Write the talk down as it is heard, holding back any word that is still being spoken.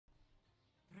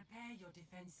your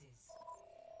defenses.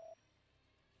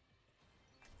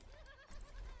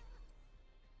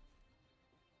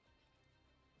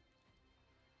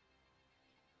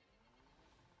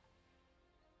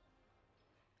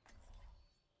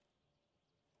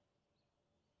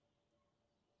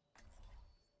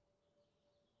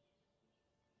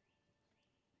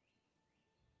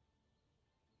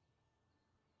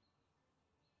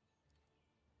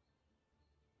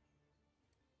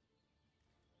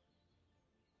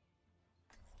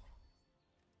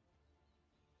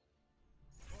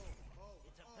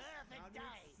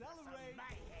 Celebrate!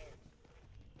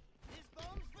 This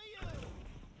bomb's for you!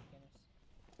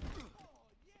 Oh,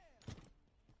 yeah!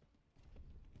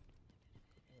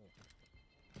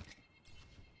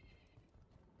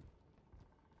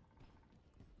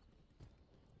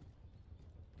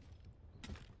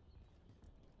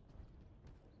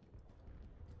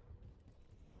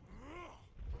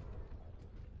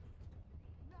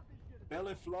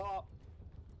 Belly flop.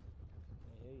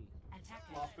 Hey.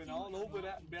 Flopping all over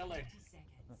that belly.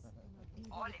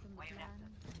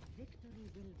 Victory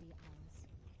will be ours.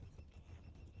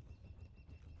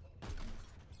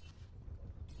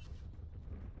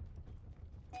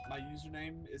 My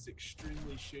username is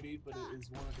extremely shitty, but it is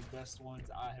one of the best ones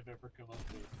I have ever come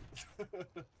up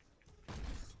with.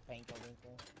 Sprinkle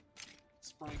Winkle.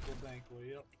 Sprinkle Dankle,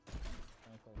 yep.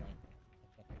 Sprinkle Winkle.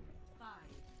 5,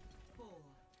 4,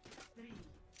 3,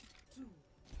 2,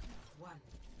 1.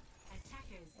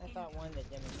 Attackers. I thought one that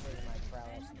demonstrated my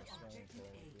prowess in the swimming pool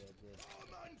would be real good.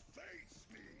 Come and face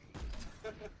me!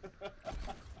 Turn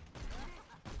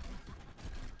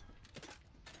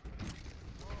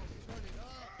it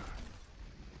up!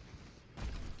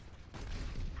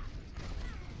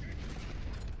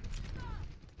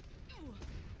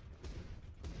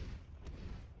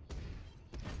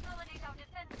 Consolidate our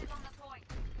defenses on the point.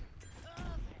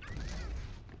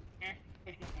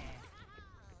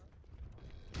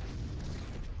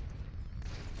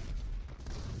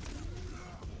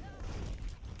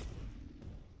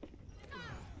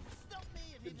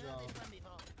 Good job.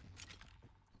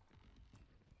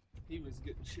 He was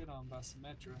getting shit on by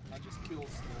Symmetra. I just killed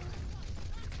Slur.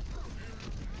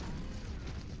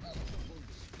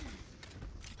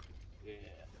 Yeah.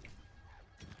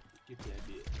 Get that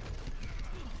bit.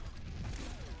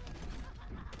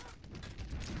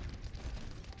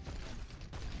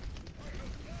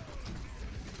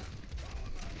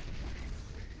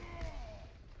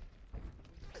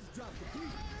 Drop the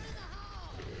beat!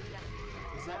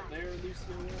 Is that there,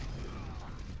 Lucio?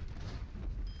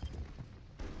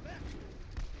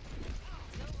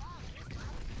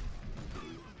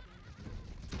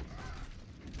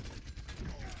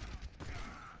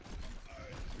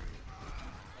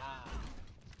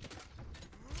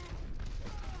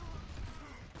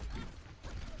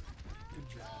 Good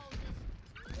job.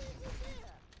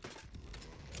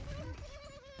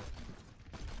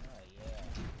 Oh yeah.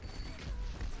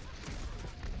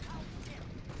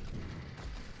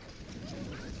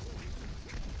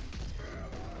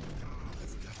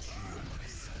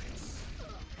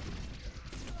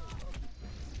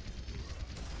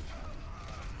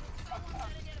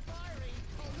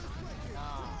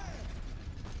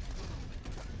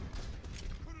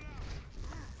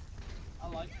 I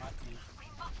like my team. We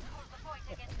must hold the point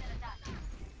against their attack.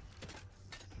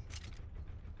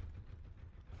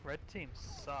 Red team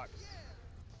sucks.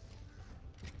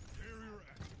 Barrier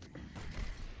activated.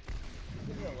 I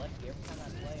get real lucky every time I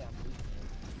play. I'm losing.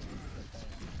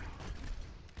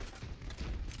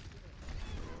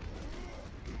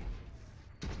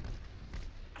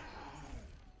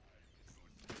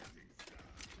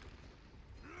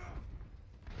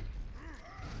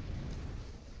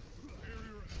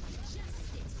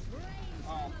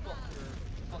 Oh, fuck her.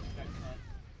 Fuck that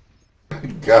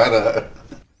cunt. Gotta.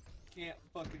 Can't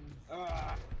fucking.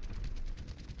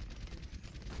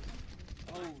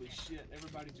 Holy shit,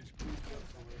 everybody just grouped up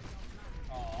for it.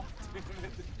 Aw, damn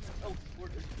it.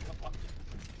 Teleported.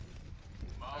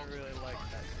 I really like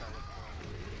that teleport.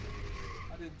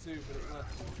 I did too, but it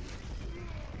left me.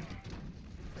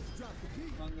 Drop the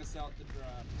beat! Hung us out to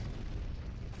dry.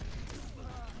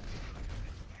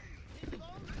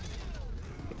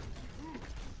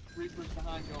 Reaper's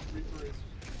behind y'all. Reaper is.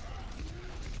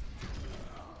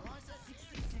 60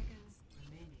 seconds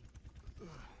remaining.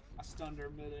 I stunned her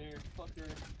midair. Fuck her.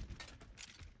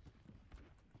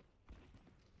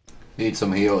 Need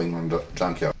some healing on the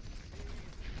junkyard.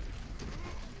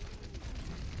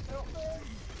 Oh,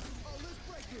 let's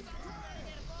break it!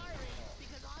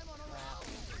 Because I'm on a roll!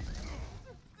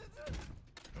 Hello there.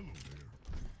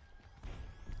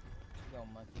 Go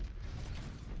monkey.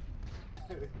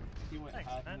 He went Thanks,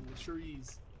 hiding man. in the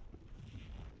trees.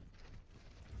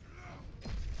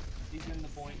 He's in the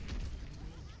point.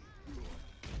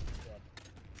 Dead.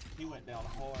 He went down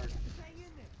hard.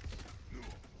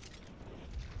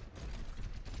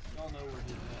 Y'all know where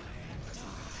he's at.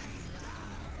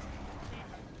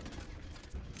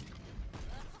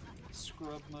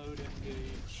 Scrub mode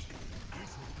engage.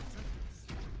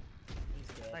 He's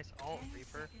dead. Nice ult,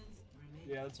 Reaper.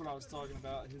 Yeah, that's what I was talking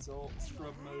about. His ult,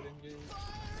 scrub mode engage.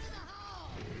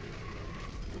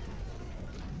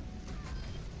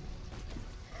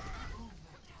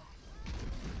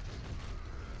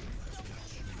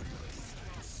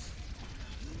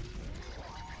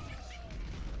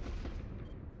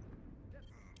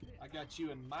 I got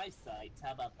you in my sights.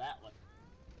 How about that one?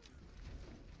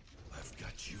 I've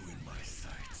got you in my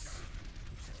sights.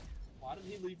 Why did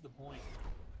he leave the point?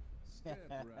 Step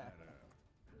right up.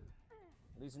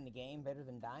 Losing the game better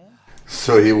than dying?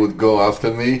 So he would go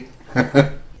after me?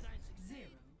 0-0.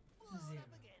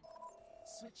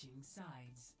 Switching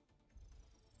sides.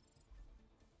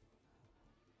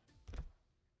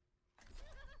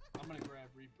 I'm gonna grab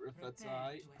Reaper if that's Prepare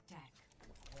alright. to attack.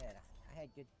 Yeah,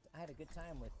 I had a good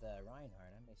time with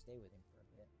Reinhardt. I may stay with him for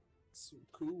a bit. So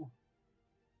cool.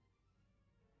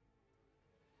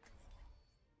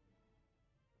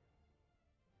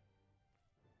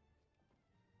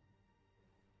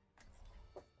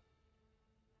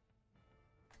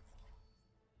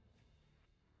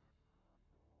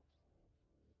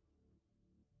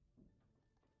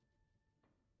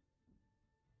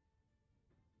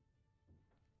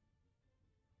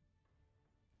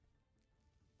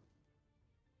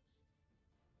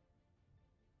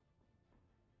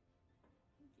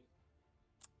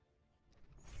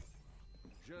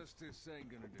 Justice ain't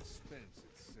gonna dispense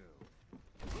itself.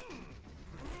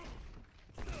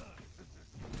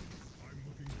 I'm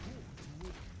looking forward to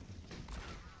it.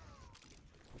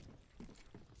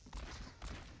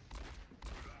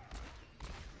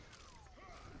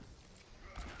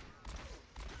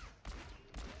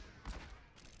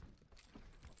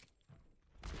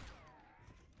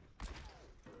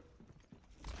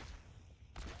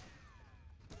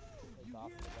 Take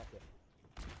off the bucket.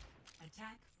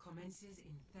 Attack commences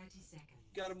in 30 seconds.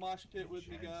 Got a mosh pit with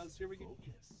me, guys. Here we go.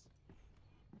 Focus.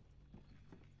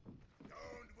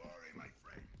 Don't worry, my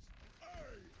friends. I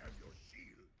am your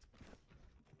shield.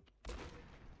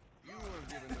 You weren't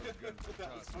given those guns to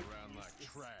toss around like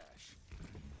trash.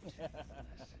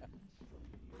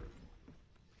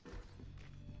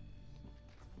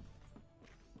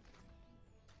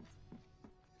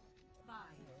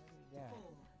 Five, Yeah. 4,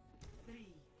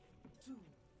 3, 2,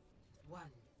 1.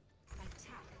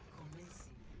 Attack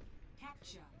commencing.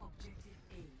 Capture objective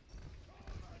A.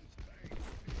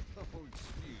 Oh,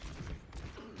 excuse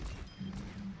me.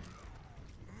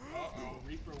 Uh-oh,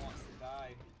 Reaper wants to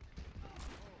die.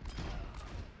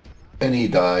 And he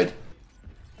died.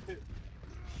 Show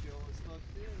us fuck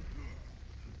in.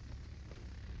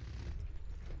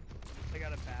 They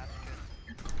got a bastion.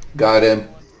 Got him.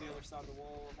 One to the other side of the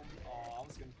wall of them. Oh, I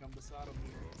was gonna come beside him.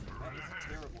 That was a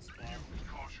terrible spot.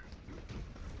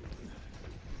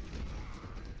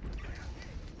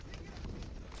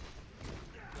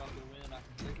 Gotta go in. I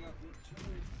can take up.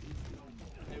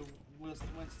 Hey, Winston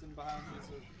behind me,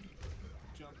 so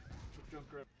jump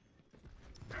grab.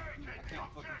 I can't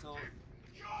fucking talk.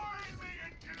 Join me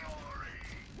in glory.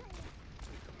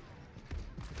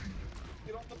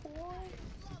 Get on the board.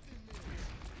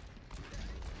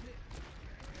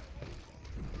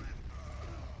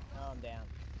 Oh, I'm down.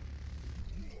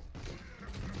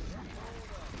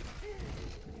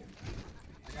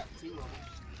 I got two of them.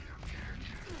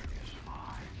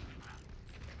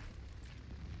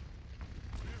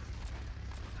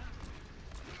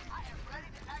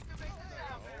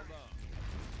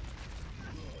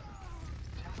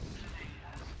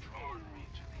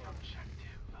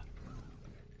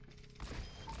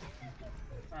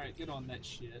 Alright, get on that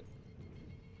shit.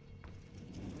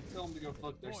 Tell them to go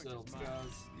fuck themselves,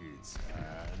 guys. It's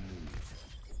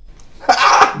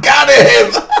Got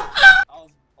him! I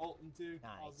was ulting too.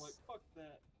 I was Nice. like, fuck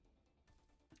that.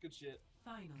 Good shit.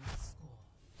 Final score.